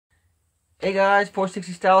Hey guys,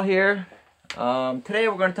 460 Style here. Today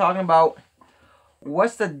we're going to talk about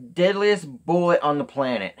what's the deadliest bullet on the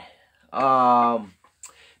planet.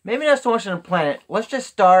 Maybe not so much on the planet. Let's just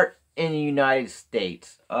start in the United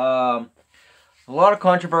States. A lot of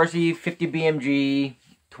controversy, 50 BMG,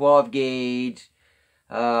 12 gauge,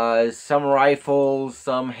 some rifles,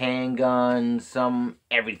 some handguns, some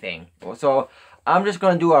everything. So I'm just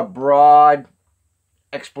going to do a broad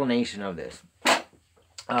explanation of this.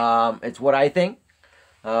 It's what I think.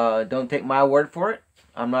 Don't take my word for it.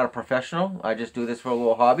 I'm not a professional. I just do this for a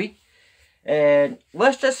little hobby. And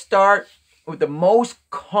let's just start with the most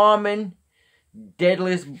common,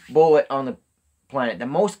 deadliest bullet on the planet. The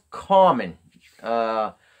most common.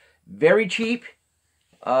 Very cheap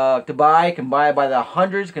to buy. Can buy it by the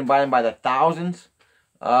hundreds. Can buy them by the thousands.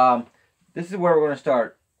 This is where we're going to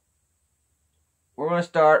start. We're going to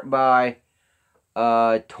start by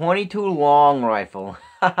 22 long rifle.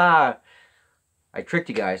 I tricked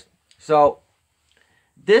you guys. So,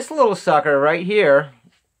 this little sucker right here,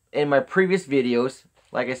 in my previous videos,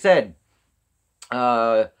 like I said,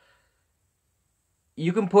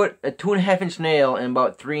 you can put a 2.5 inch nail in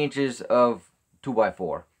about 3 inches of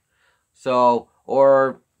 2x4. So,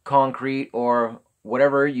 or concrete, or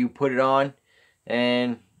whatever you put it on,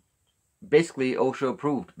 and basically OSHA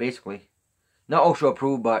approved, basically. Not OSHA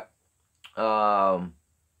approved, but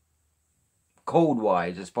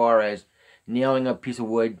code-wise, as far as nailing a piece of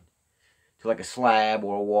wood to like a slab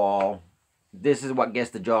or a wall. This is what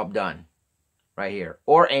gets the job done right here.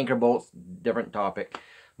 Or anchor bolts, different topic.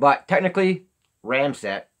 But technically,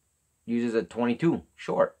 Ramset uses a 22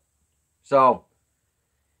 short. So,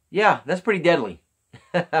 yeah, that's pretty deadly.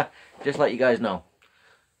 Just let you guys know.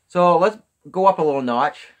 So, let's go up a little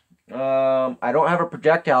notch. I don't have a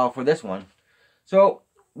projectile for this one. So,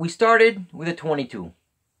 we started with a 22.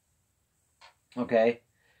 Okay.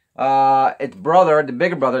 Its brother, the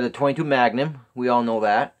bigger brother, the 22 Magnum. We all know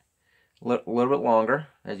that. A little bit longer,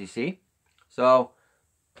 as you see. So,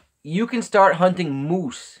 you can start hunting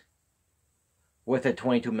moose with a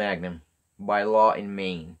 22 Magnum by law in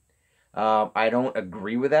Maine. I don't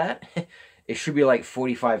agree with that. It should be like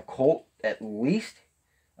 45 Colt at least.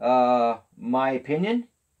 My opinion.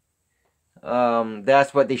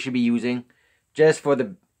 That's what they should be using. Just for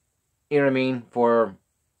the, you know what I mean, for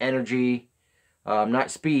energy. Not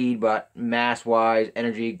speed, but mass-wise,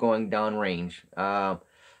 energy going down range. I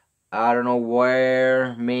don't know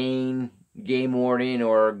where Maine game warden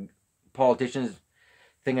or politicians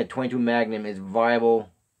think a 22 Magnum is viable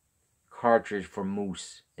cartridge for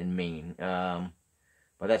moose in Maine. But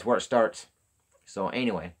that's where it starts. So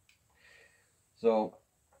anyway, so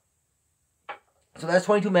that's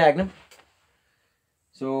 22 Magnum.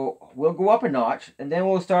 So we'll go up a notch, and then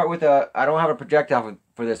we'll start with a. I don't have a projectile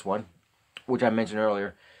for this one, which I mentioned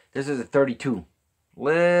earlier. This is a 32.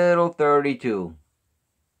 Little 32.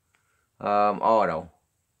 Auto.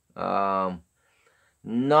 Not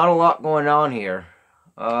a lot going on here.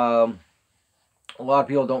 A lot of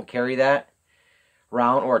people don't carry that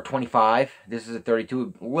round, or a 25. This is a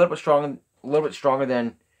 32. A little bit stronger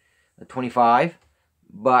than a 25.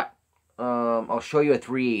 But I'll show you a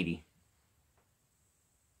 380.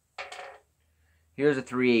 Here's a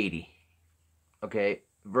 380. Okay.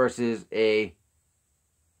 Versus a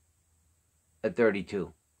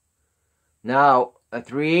 32. Now, a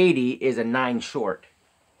 380 is a 9 short.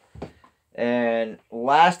 And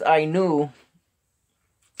last I knew,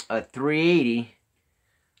 a 380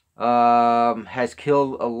 has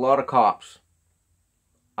killed a lot of cops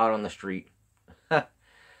out on the street.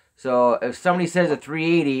 So, if somebody says a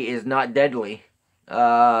 380 is not deadly,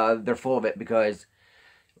 they're full of it, because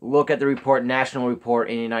look at the report, national report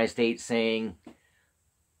in the United States, saying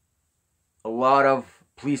a lot of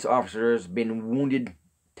police officers been wounded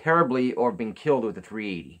terribly or been killed with a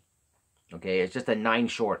 380. Okay, it's just a 9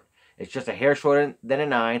 short. It's just a hair shorter than a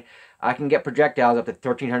 9. I can get projectiles up to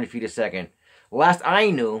 1,300 feet a second. Last I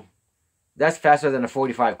knew, that's faster than a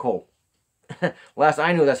 45 Colt. Last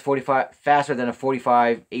I knew, that's faster than a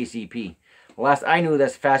 45 ACP. Last I knew,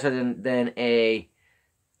 that's faster than a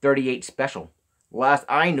 38 Special. Last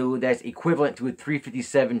I knew, that's equivalent to a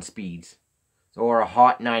 357 speeds. Or a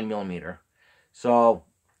hot 9mm. So,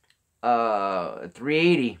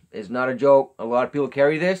 380 is not a joke. A lot of people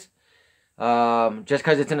carry this. Just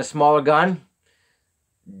because it's in a smaller gun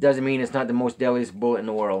doesn't mean it's not the most deadliest bullet in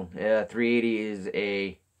the world. Yeah, 380 is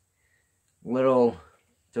a little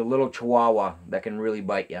chihuahua that can really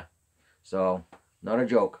bite you. So, not a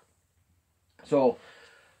joke. So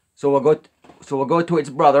we'll go to its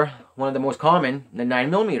brother, one of the most common, the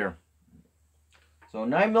 9mm. So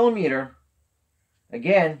 9mm,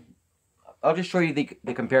 again, I'll just show you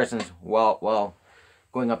the comparisons while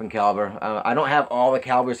going up in caliber. I don't have all the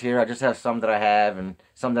calibers here. I just have some that I have and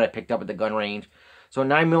some that I picked up at the gun range. So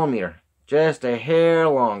 9mm, just a hair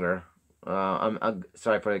longer. I'm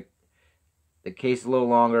sorry for the case a little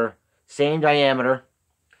longer. Same diameter.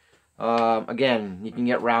 Again, you can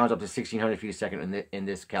get rounds up to 1600 feet a second in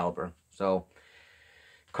this caliber. So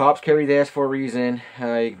cops carry this for a reason.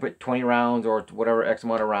 You can put 20 rounds or whatever X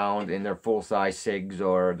amount of rounds in their full-size SIGs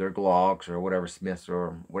or their Glocks or whatever Smiths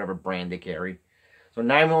or whatever brand they carry. So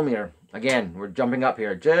 9mm. Again, we're jumping up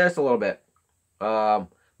here just a little bit.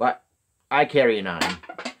 But I carry a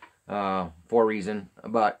 9 for a reason.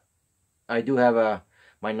 But I do have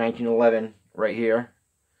my 1911 right here.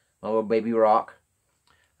 My little baby rock.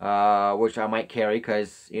 Which I might carry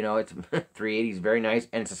because, you know, it's 380 is very nice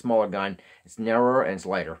and it's a smaller gun. It's narrower and it's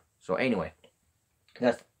lighter. So anyway,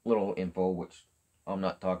 that's little info which I'm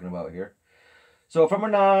not talking about here. So from a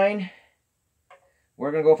 9,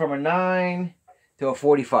 we're going to go from a 9 to a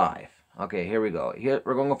 45. Okay, here we go. Here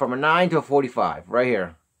we're going to go from a 9 to a 45 right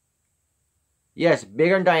here. Yes,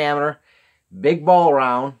 bigger in diameter, big ball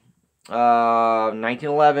round.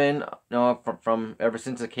 1911, no, from ever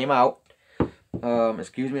since it came out.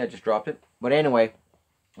 Excuse me, I just dropped it. But anyway,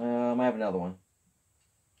 I have another one.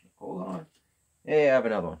 Hold on. Yeah, I have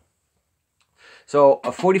another one. So,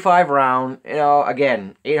 a 45 round, you know,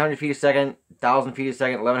 again, 800 feet a second, 1,000 feet a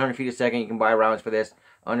second, 1,100 feet a second. You can buy rounds for this.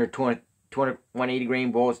 Under 180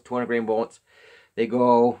 grain bullets, 200 grain bullets. They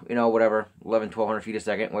go, you know, whatever, 1,200 feet a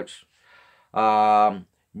second, which,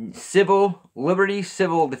 Liberty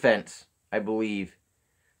Civil Defense, I believe,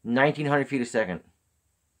 1,900 feet a second.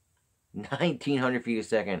 1,900 feet a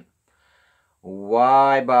second.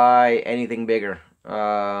 Why buy anything bigger?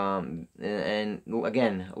 And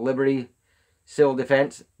again, Liberty Civil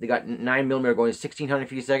Defense, they got 9mm going 1,600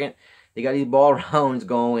 feet a second. They got these ball rounds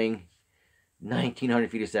going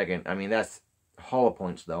 1,900 feet a second. I mean, that's hollow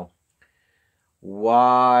points, though.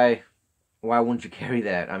 Why wouldn't you carry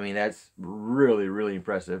that? I mean, that's really, really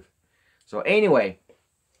impressive. So anyway,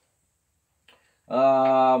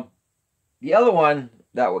 the other one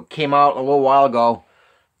that came out a little while ago,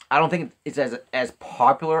 I don't think it's as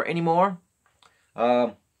popular anymore.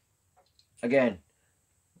 Again,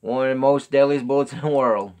 one of the most deadliest bullets in the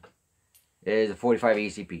world is a 45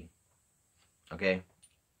 ACP. Okay,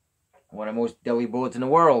 one of the most deadly bullets in the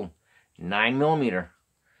world, 9mm.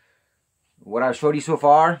 What I've showed you so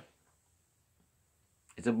far,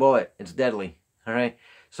 it's a bullet. It's deadly. All right.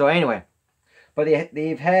 So anyway, but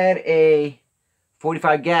they've had a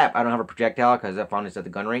 45 gap. I don't have a projectile because I found this at the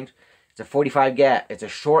gun range. It's a 45 gap. It's a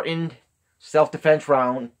shortened self-defense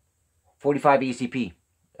round, 45 ACP.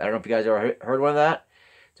 I don't know if you guys ever heard one of that.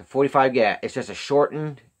 It's a 45 gap. It's just a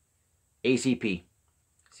shortened ACP.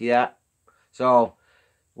 See that? So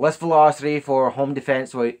less velocity for home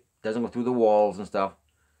defense, so it doesn't go through the walls and stuff.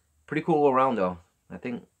 Pretty cool little round though. I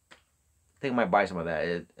think I might buy some of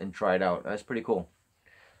that and try it out. That's pretty cool.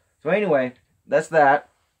 So anyway, that's that.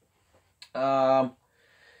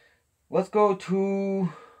 Let's go to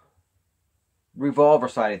revolver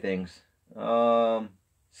side of things.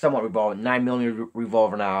 Somewhat revolver, 9mm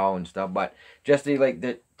revolver now and stuff, but just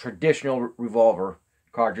the traditional revolver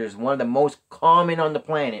cartridge, one of the most common on the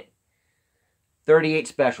planet. 38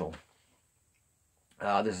 Special.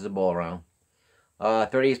 This is a ball round.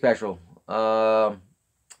 38 Special.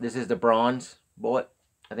 This is the bronze bullet,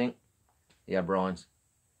 I think. Yeah, bronze.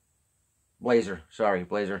 Blazer. Sorry,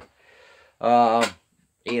 Blazer.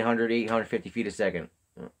 850 feet a second.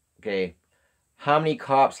 Okay. How many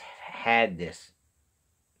cops had this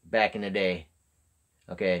back in the day?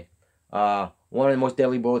 Okay. One of the most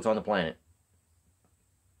deadly bullets on the planet.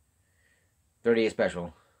 38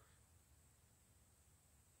 Special.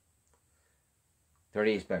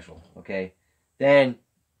 38 Special. Okay. Then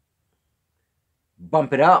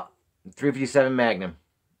bump it up. 357 Magnum.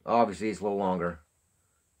 Obviously, it's a little longer.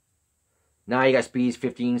 Now you got speeds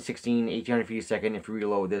 15, 16, 1800 feet a second if you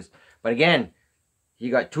reload this. But again,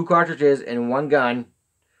 you got 2 cartridges and 1 gun.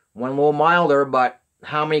 One a little milder, but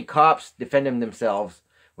how many cops defended themselves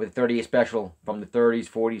with 38 Special from the 30s,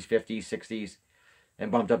 40s, 50s, 60s,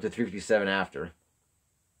 and bumped up to 357 after?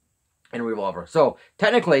 And a revolver. So,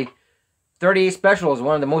 technically, 38 Special is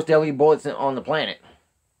one of the most deadly bullets on the planet.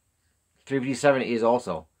 357 is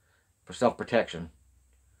also for self-protection.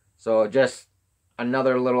 So, just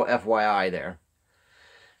another little FYI there.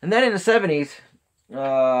 And then in the 70s,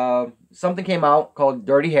 something came out called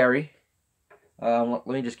Dirty Harry. Let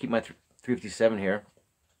me just keep my 357 here.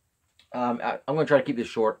 I'm going to try to keep this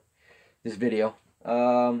short, this video.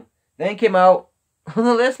 Then came out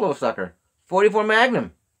this little sucker, 44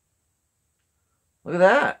 Magnum. Look at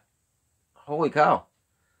that. Holy cow.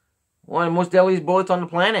 One of the most deadliest bullets on the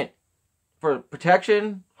planet. For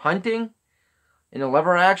protection, hunting, in the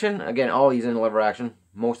lever action. Again, all these in the lever action.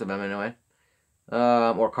 Most of them anyway.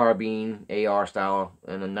 Or carbine, AR style,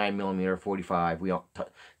 and a 9mm 45. We all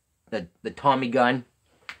the Tommy gun.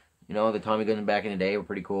 You know, the Tommy guns back in the day were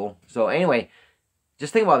pretty cool. So anyway,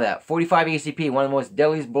 just think about that. 45 ACP, one of the most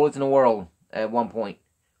deadliest bullets in the world at one point.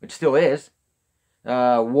 Which still is.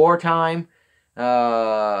 Wartime.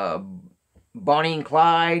 Bonnie and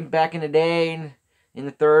Clyde back in the day, in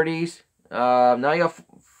the 30s. Now you got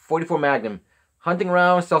 44 Magnum. Hunting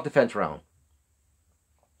round, self-defense round.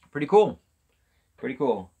 Pretty cool. Pretty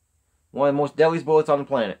cool. One of the most deadliest bullets on the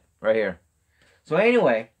planet. Right here. So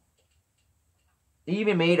anyway, they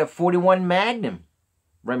even made a 41 Magnum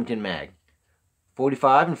Remington mag.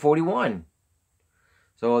 45 and 41.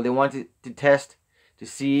 So they wanted to test to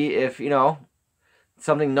see if, you know,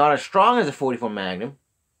 something not as strong as a 44 Magnum,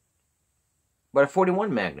 but a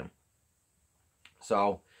 41 Magnum.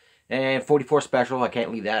 So, and 44 Special, I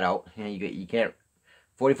can't leave that out. You know, you can't.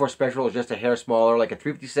 44 Special is just a hair smaller, like a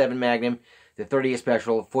 357 Magnum. The 38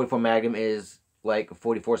 Special, 44 Magnum is like a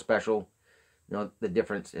 44 Special. You know, the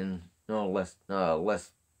difference in, you know,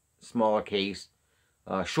 less smaller case,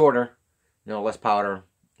 shorter, you know, less powder,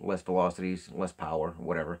 less velocities, less power,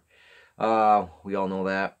 whatever. We all know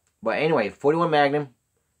that. But anyway, 41 Magnum,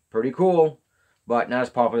 pretty cool, but not as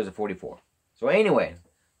popular as a 44. So anyway,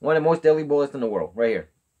 one of the most deadly bullets in the world, right here.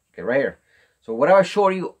 Okay, right here. So what I've showed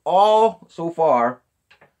you all so far,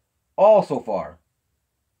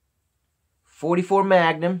 44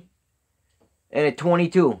 Magnum and a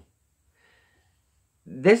 22.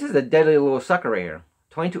 This is a deadly little sucker right here.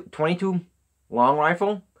 22 long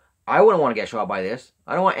rifle. I wouldn't want to get shot by this.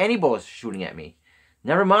 I don't want any bullets shooting at me.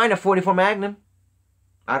 Never mind a 44 Magnum.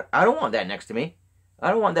 I don't want that next to me.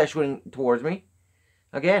 I don't want that shooting towards me.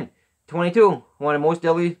 Again, 22, one of the most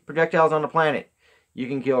deadly projectiles on the planet. You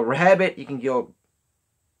can kill a rabbit, you can kill...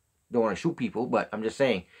 Don't want to shoot people, but I'm just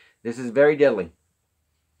saying. This is very deadly.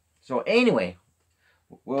 So anyway,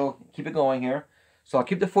 we'll keep it going here. So I'll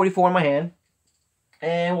keep the 44 in my hand.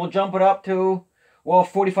 And we'll jump it up to, well,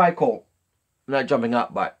 45 Colt. I'm not jumping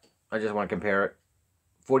up, but I just want to compare it.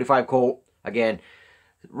 45 Colt, again,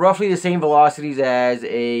 roughly the same velocities as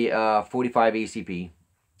a 45 ACP.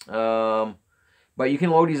 But you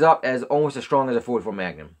can load these up as almost as strong as a 44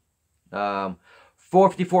 Magnum.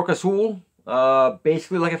 454 Casull,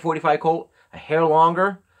 basically like a 45 Colt, a hair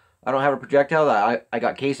longer. I don't have a projectile, I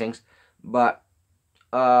got casings. But,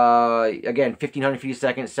 again, 1,500 feet a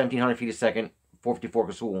second, 1,700 feet a second, 454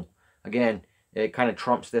 Casull. Again, it kind of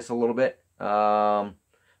trumps this a little bit.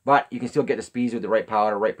 But you can still get the speeds with the right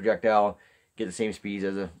powder, right projectile. Get the same speeds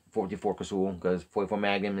as a 44 Casull, because 44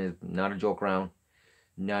 Magnum is not a joke round.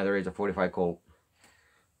 Neither is a 45 Colt.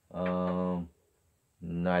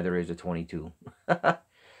 Neither is a 22.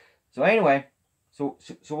 So anyway, so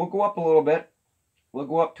we'll go up a little bit. We'll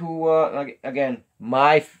go up to, again,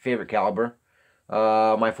 my favorite caliber,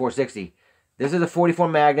 my 460. This is a 44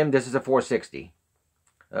 Magnum. This is a 460.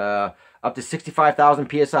 Up to 65,000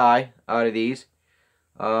 PSI out of these.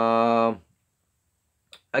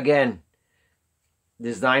 Again,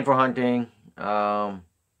 designed for hunting. Now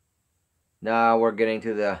we're getting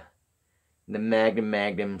to the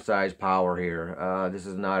Magnum size power here. This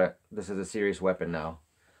is a serious weapon now.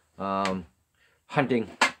 Hunting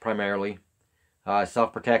primarily.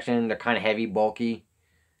 Self-protection. They're kind of heavy, bulky.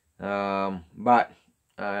 But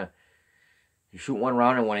you shoot one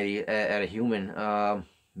round at one of these at a human.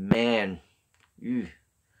 Man, I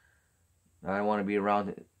don't want to be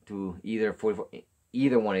around to either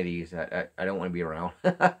one of these. I don't want to be around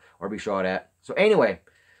or be shot at. So anyway,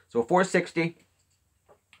 so 460.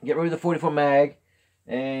 Get rid of the 44 mag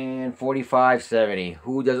and 4570.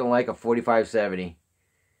 Who doesn't like a 4570?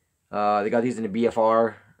 They got these in the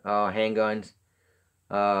BFR handguns.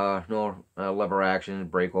 No lever action,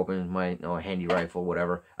 break open, handy rifle,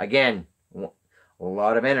 whatever. Again, a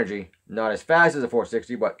lot of energy. Not as fast as a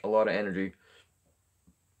 460, but a lot of energy.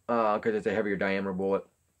 Because it's a heavier diameter bullet.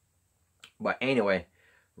 But anyway,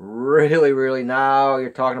 really, now you're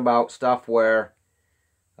talking about stuff where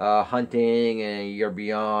hunting and you're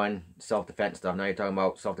beyond self-defense stuff. Now you're talking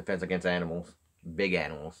about self-defense against animals. Big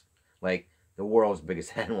animals. Like the world's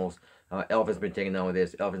biggest animals. Elephant's been taken down with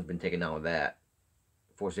this. Elephant's been taken down with that.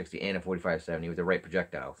 460 and a 4570 with the right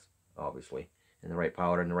projectiles, obviously. And the right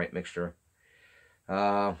powder and the right mixture.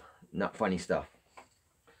 Not funny stuff.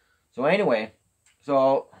 So anyway,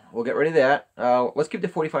 so we'll get rid of that. Let's keep the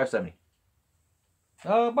 4570.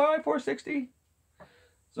 Bye 460.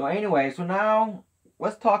 So anyway, so now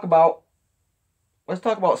let's talk about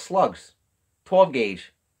slugs. 12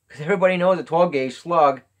 gauge. because everybody knows a 12 gauge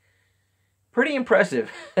slug, pretty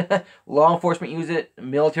impressive. Law enforcement use it,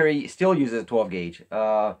 military still uses a 12 gauge.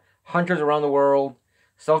 Hunters around the world,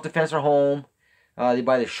 self-defense or home, they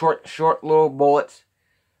buy the short little bullets.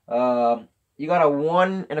 You got a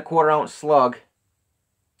 1 1/4 ounce slug.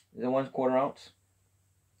 Is it 1 1/4 ounce?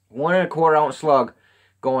 1 1/4 ounce slug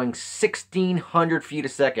going 1,600 feet a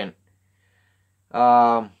second.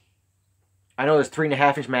 I know there's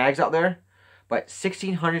 3.5 inch mags out there, but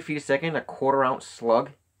 1,600 feet a second, a 1/4 ounce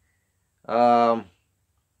slug.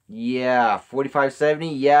 Yeah,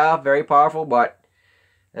 45-70, yeah, very powerful, but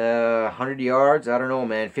 100 yards, I don't know,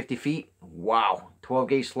 man. 50 feet, wow, 12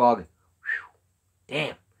 gauge slug. Whew.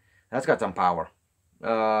 Damn, that's got some power.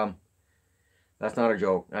 That's not a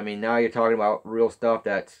joke. I mean, now you're talking about real stuff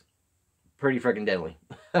that's pretty freaking deadly.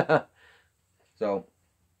 So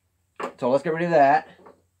let's get rid of that.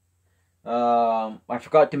 I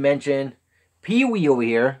forgot to mention Pee-wee over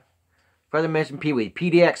here. Forgot to mention Pee-wee.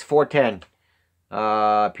 PDX 410.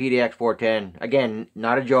 PDX 410. Again,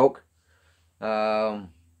 not a joke.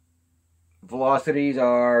 Velocities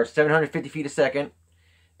are 750 feet a second.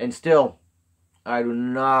 And still, I do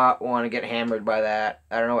not want to get hammered by that.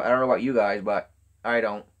 I don't know about you guys, but I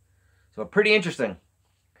don't. So pretty interesting.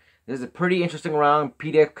 This is a pretty interesting round.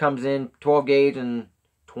 PDX comes in 12 gauge and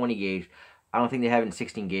 20 gauge. I don't think they have it in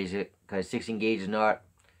 16 gauge because 16 gauge is not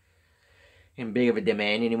in big of a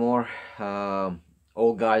demand anymore.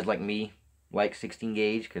 Old guys like me like 16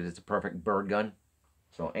 gauge because it's a perfect bird gun.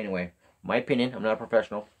 So anyway, my opinion. I'm not a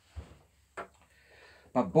professional.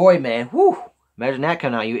 But boy, man, whew, imagine that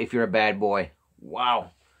coming at you if you're a bad boy.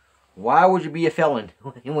 Wow. Why would you be a felon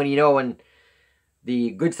when you know when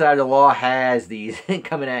the good side of the law has these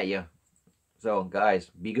coming at you? So, guys,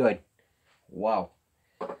 be good. Wow.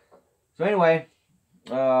 So anyway,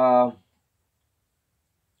 I'll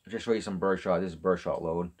just show you some birdshot. This is birdshot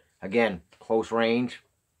load. Again, close range.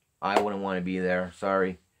 I wouldn't want to be there.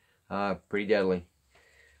 Sorry. Pretty deadly.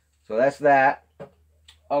 So that's that.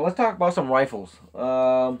 Let's talk about some rifles.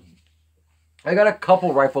 I got a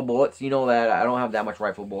couple rifle bullets. You know that. I don't have that much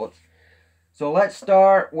rifle bullets. So let's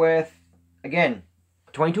start with, again,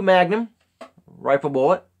 22 Magnum rifle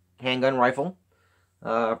bullet. Handgun rifle.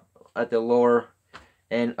 At the lower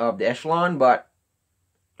end of the echelon. But,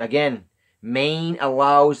 again, Maine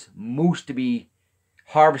allows moose to be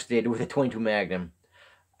harvested with a 22 Magnum.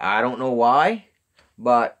 I don't know why,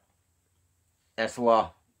 but that's the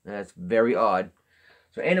law. That's very odd.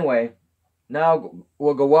 So anyway, now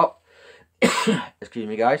we'll go up. Excuse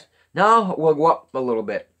me, guys. Now we'll go up a little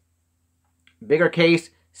bit. Bigger case,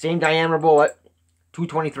 same diameter bullet,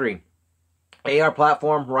 223. AR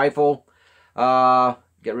platform, rifle.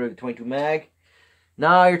 Get rid of the 22 mag.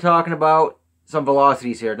 Now you're talking about some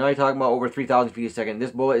velocities here. Now you're talking about over 3,000 feet a second.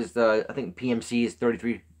 This bullet is, I think PMC is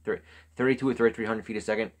 32 or 3,300 feet a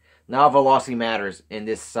second. Now velocity matters in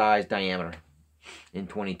this size diameter in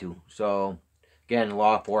 22. So, again,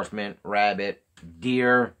 law enforcement, rabbit,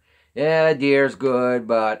 deer. Yeah, deer's good,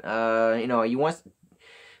 but, you know,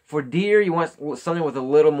 for deer, you want something with a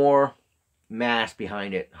little more mass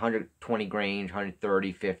behind it. 120 grain,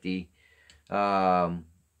 130, 50.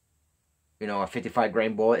 You know, a 55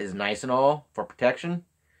 grain bullet is nice and all for protection.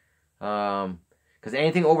 Because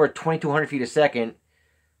anything over 2,200 feet a second,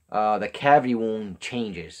 the cavity wound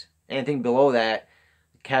changes. Anything below that,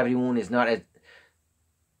 the cavity wound is not as...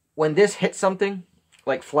 When this hits something,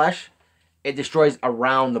 like flesh, it destroys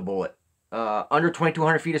around the bullet. Under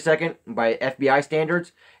 2,200 feet a second, by FBI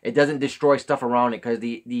standards, it doesn't destroy stuff around it because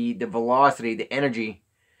the velocity, the energy,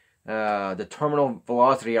 the terminal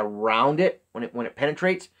velocity around it, when it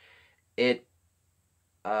penetrates, it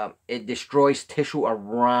destroys tissue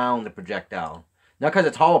around the projectile. Not because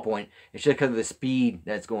it's hollow point, it's just because of the speed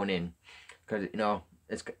that's going in. Because, you know,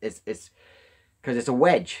 it's because it's a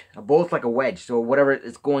wedge. A bullet's like a wedge. So whatever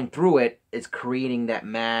is going through it, it's creating that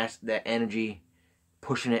mass, that energy,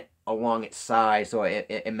 pushing it along its side. So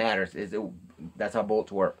it matters. That's how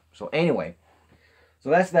bullets work. So anyway, so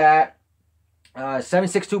that's that.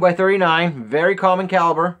 7.62 by 39, very common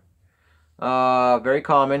caliber. Very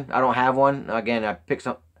common. I don't have one. Again, I pick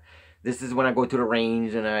some. This is when I go to the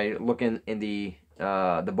range and I look in the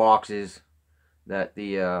boxes that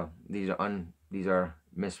these are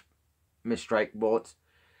misstrike bullets,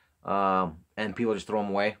 and people just throw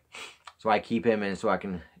them away. So I keep him, and so I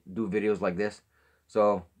can do videos like this.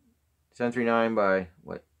 So 739 by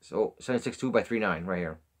what? So 7.62 by 39 right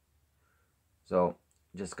here. So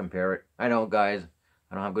just compare it. I know, guys,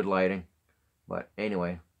 I don't have good lighting, but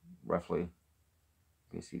anyway, roughly you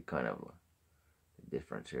can see kind of the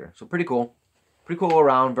difference here. So pretty cool all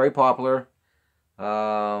around. Very popular.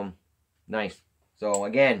 Nice. So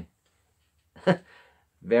again,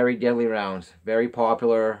 Very deadly rounds. Very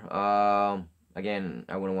popular. Again,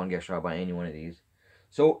 I wouldn't want to get shot by any one of these.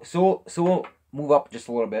 So we'll move up just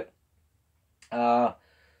a little bit.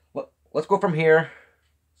 Let's go from here.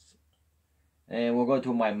 And we'll go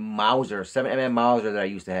to my Mauser, 7mm Mauser that I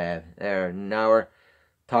used to have. There. Now we're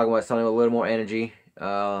talking about something with a little more energy,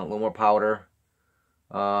 a little more powder,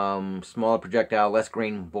 smaller projectile, less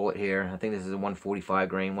grain bullet here. I think this is a 145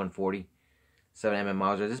 grain, 140, 7mm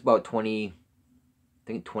Mauser. This is about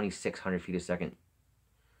 2,600 feet a second,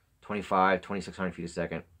 2,600 feet a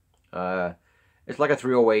second. It's like a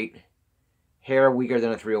 308, hair weaker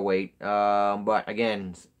than a 308, but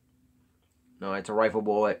again, no, it's a rifle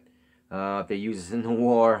bullet. If they use this in the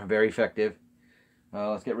war, very effective.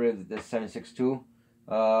 Let's get rid of this 7.62.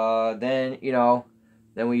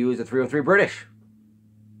 Then we use the 303 British.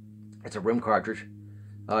 It's a rim cartridge.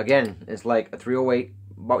 Again, it's like a 308.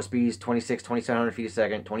 Bout speeds 2,700 feet a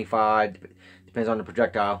second, 25. Depends on the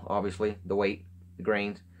projectile, obviously, the weight, the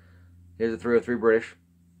grains. Here's the 303 British.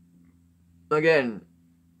 Again,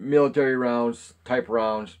 military rounds, type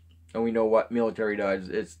rounds, and we know what military does.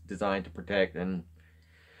 It's designed to protect and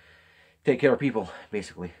take care of people,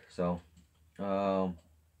 basically. So we'll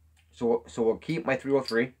keep my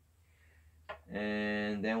 303,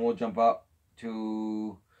 and then we'll jump up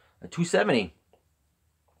to a 270.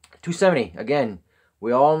 270, again,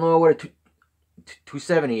 we all know what a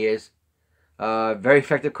 270 is. Very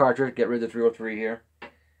effective cartridge. Get rid of the 303 here.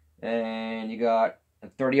 And you got a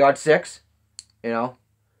 30-06, again,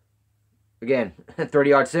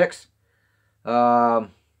 30-06.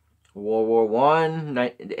 World War I,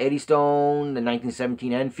 the Eddystone, the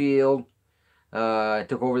 1917 Enfield.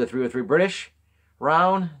 Took over the 303 British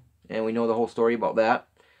round, and we know the whole story about that.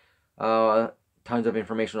 Tons of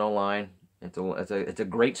information online. It's a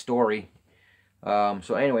great story.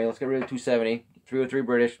 So anyway, let's get rid of 270, 303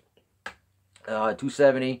 British,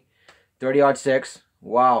 270, 30-06.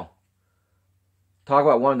 Wow. Talk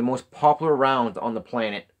about one of the most popular rounds on the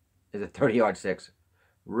planet is a 30-06.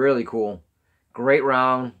 Really cool. Great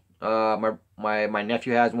round. My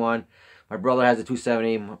nephew has one. My brother has a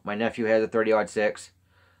 270. My nephew has a 30-06.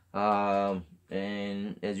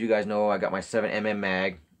 And as you guys know, I got my 7mm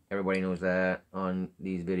mag. Everybody knows that on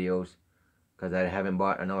these videos, because I haven't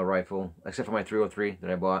bought another rifle except for my 303 that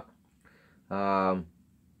I bought.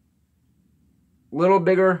 Little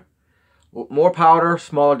bigger, more powder,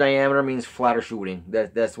 smaller diameter means flatter shooting.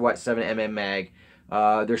 That's what 7mm mag.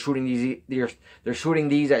 They're shooting these. They're shooting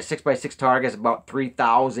these at 6x6 targets about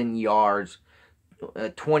 3,000 yards,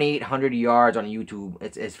 2,800 yards on YouTube.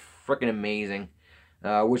 It's freaking amazing.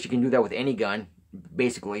 Wish you can do that with any gun,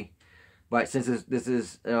 basically. But since this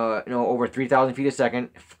is over 3,000 feet a second,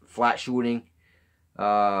 flat shooting, you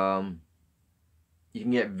can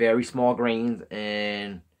get very small grains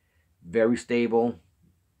and very stable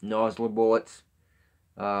nozzle bullets,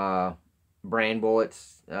 brand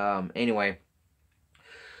bullets. Anyway.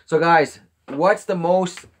 So guys, what's the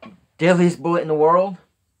most deadliest bullet in the world?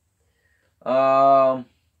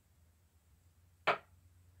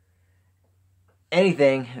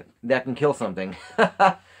 Anything that can kill something.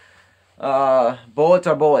 Bullets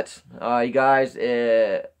are bullets. You guys,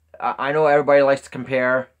 I know everybody likes to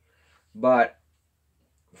compare, but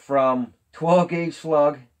from 12 gauge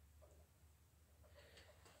slug,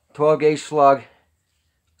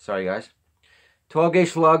 sorry guys, 12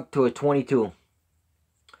 gauge slug to a 22.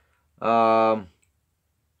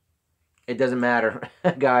 It doesn't matter,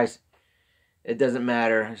 guys. It doesn't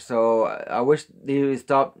matter. So I wish they would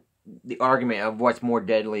stop the argument of what's more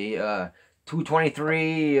deadly,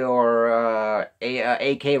 223 or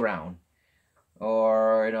AK round,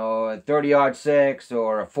 or a 30-06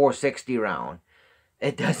 or a 460 round.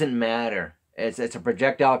 It doesn't matter. It's a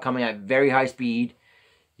projectile coming at very high speed.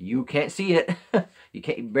 You can't see it. You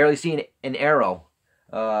can't barely see an arrow.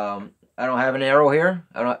 I don't have an arrow here.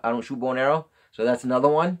 I don't shoot bow and arrow. So that's another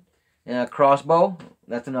one. And a crossbow.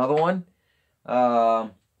 That's another one.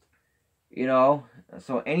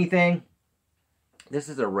 So anything. This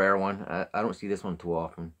is a rare one. I don't see this one too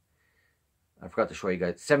often. I forgot to show you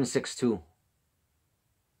guys. 7.62.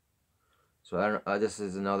 So this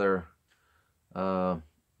is another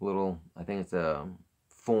little. I think it's a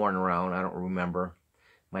foreign round. I don't remember.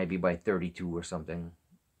 Might be by 32 or something.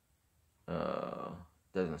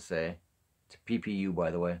 Doesn't say. It's a PPU,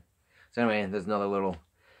 by the way. So anyway, there's another little.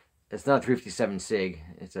 It's not 357 SIG.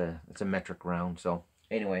 It's a metric round. So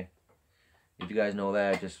anyway, if you guys know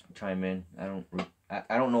that, just chime in.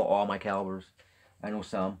 I don't know all my calibers. I know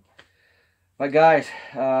some. But guys,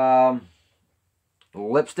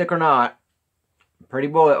 lipstick or not, pretty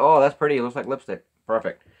bullet. Oh, that's pretty. It looks like lipstick.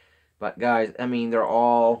 Perfect. But guys, I mean, they're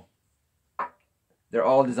all they're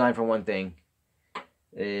all designed for one thing,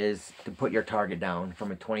 is to put your target down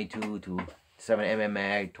from a 22 to 7mm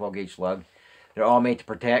mag, 12 gauge slug. They're all made to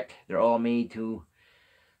protect. They're all made to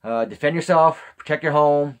defend yourself, protect your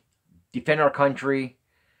home, defend our country.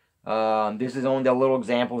 This is only the little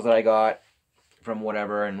examples that I got from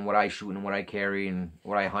whatever, and what I shoot and what I carry and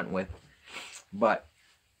what I hunt with. But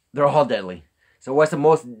they're all deadly. So what's the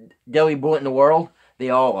most deadly bullet in the world? They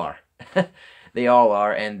all are. They all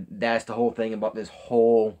are, and that's the whole thing about this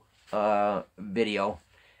whole video,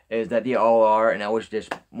 is that they all are. And I wish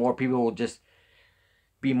just more people will just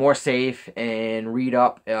be more safe and read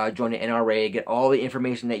up, join the NRA, get all the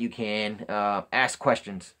information that you can. Ask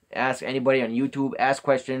questions. Ask anybody on YouTube. Ask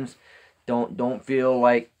questions. Don't feel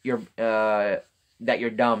like you're that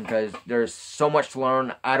you're dumb, because there's so much to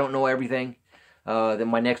learn. I don't know everything. Then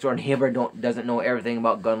my next door neighbor doesn't know everything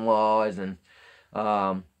about gun laws, and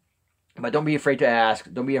but don't be afraid to ask.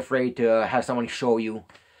 Don't be afraid to have someone show you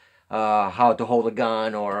how to hold a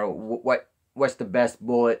gun, or what's the best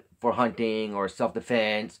bullet for hunting or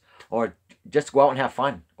self-defense, or just go out and have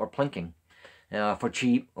fun, or plinking for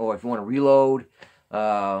cheap, or if you want to reload.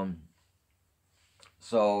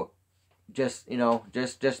 So just, you know,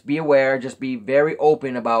 just be aware. Just be very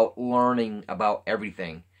open about learning about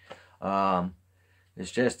everything.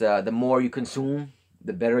 It's just the more you consume,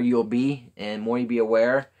 the better you'll be, and more you be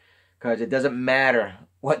aware, because it doesn't matter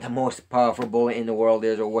what the most powerful bullet in the world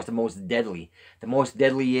is, or what's the most deadly. The most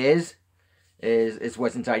deadly is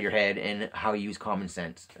what's inside your head, and how you use common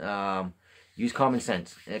sense. Use common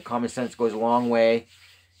sense. Common sense goes a long way,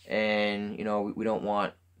 and you know, we don't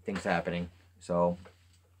want things happening. So,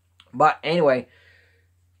 but anyway,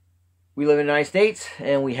 we live in the United States,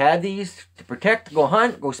 and we have these to protect, go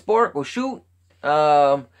hunt, go sport, go shoot,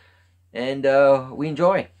 and we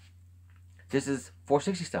enjoy. This is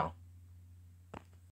 460 style.